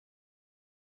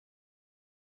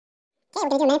Okay,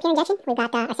 we're going to do a Menopur injection. We've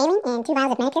got a saline and 2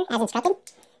 vials of Menopur as instructed.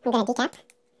 I'm going to decap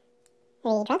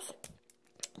the drugs.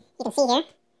 You can see here,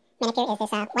 Menopur is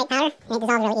this white powder, and it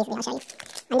dissolves really easily. I'll show you.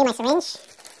 Undo my syringe.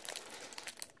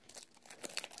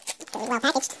 It's really well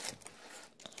packaged.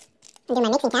 Undo my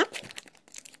mixing cap.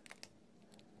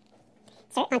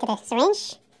 Insert onto the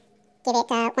syringe. Give it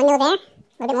 1 ml there,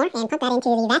 a little bit more, and pump that into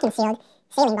the vacuum-sealed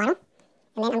saline bottle.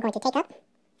 And then I'm going to take up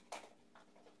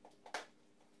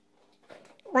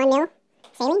 1 ml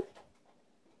saline.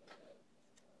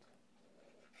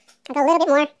 I'll go a little bit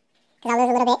more, because I'll lose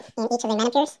a little bit in each of the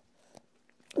Menopurs.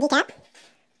 Decap.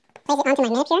 Place it onto my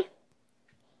Menopur,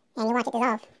 and you watch it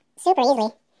dissolve. Super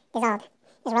easily dissolved.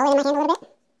 Just roll it in my hand a little bit.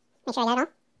 Make sure I got it all.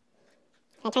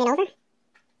 So turn it over,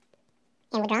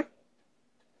 and withdraw.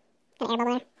 Got an air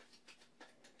bubble there.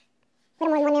 A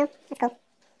little more than 1 ml. That's cool.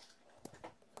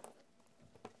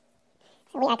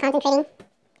 So we are concentrating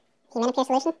the Menopur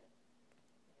solution.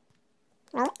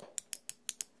 Roll it.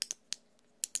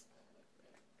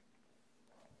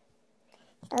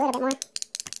 Just a little bit more.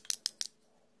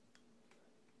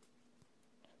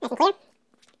 Nice and clear.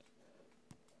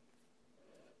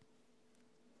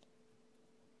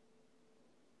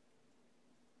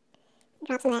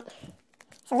 Drop some of that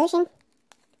solution.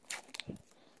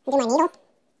 Do my needle.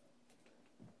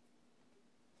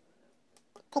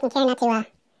 Taking care not to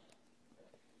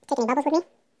take any bubbles with me.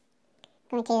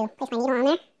 Going to place my needle on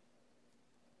there.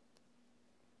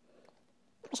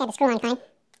 Wish I had the screw on time.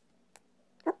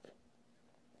 Oh.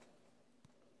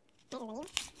 There's the needle.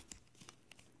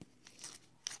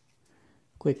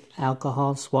 Quick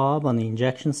alcohol swab on the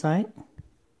injection site.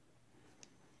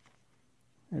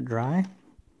 They're dry.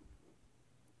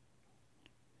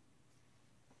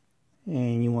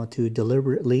 And you want to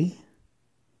deliberately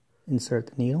insert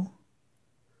the needle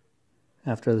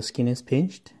after the skin is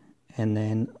pinched, and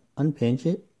then unpinch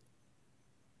it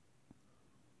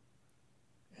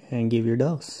and give your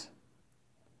dose.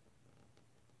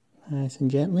 Nice and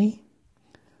gently.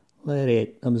 Let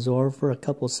it absorb for a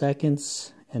couple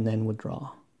seconds and then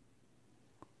withdraw.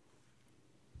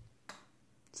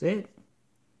 That's it.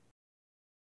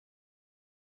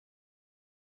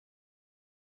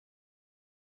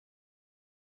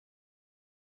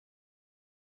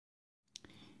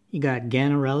 You got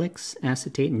ganirelix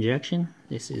acetate injection.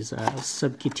 This is a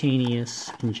subcutaneous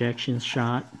injection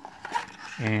shot,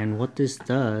 and what this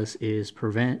does is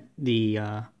prevent the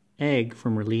egg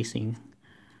from releasing.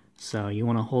 So you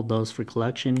want to hold those for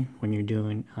collection when you're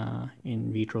doing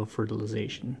in vitro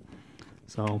fertilization.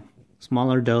 So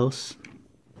smaller dose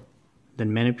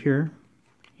than Menopur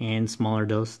and smaller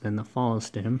dose than the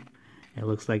Follistim. It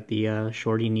looks like the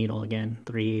shorty needle again,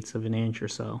 3/8 of an inch or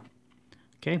so.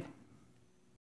 Okay.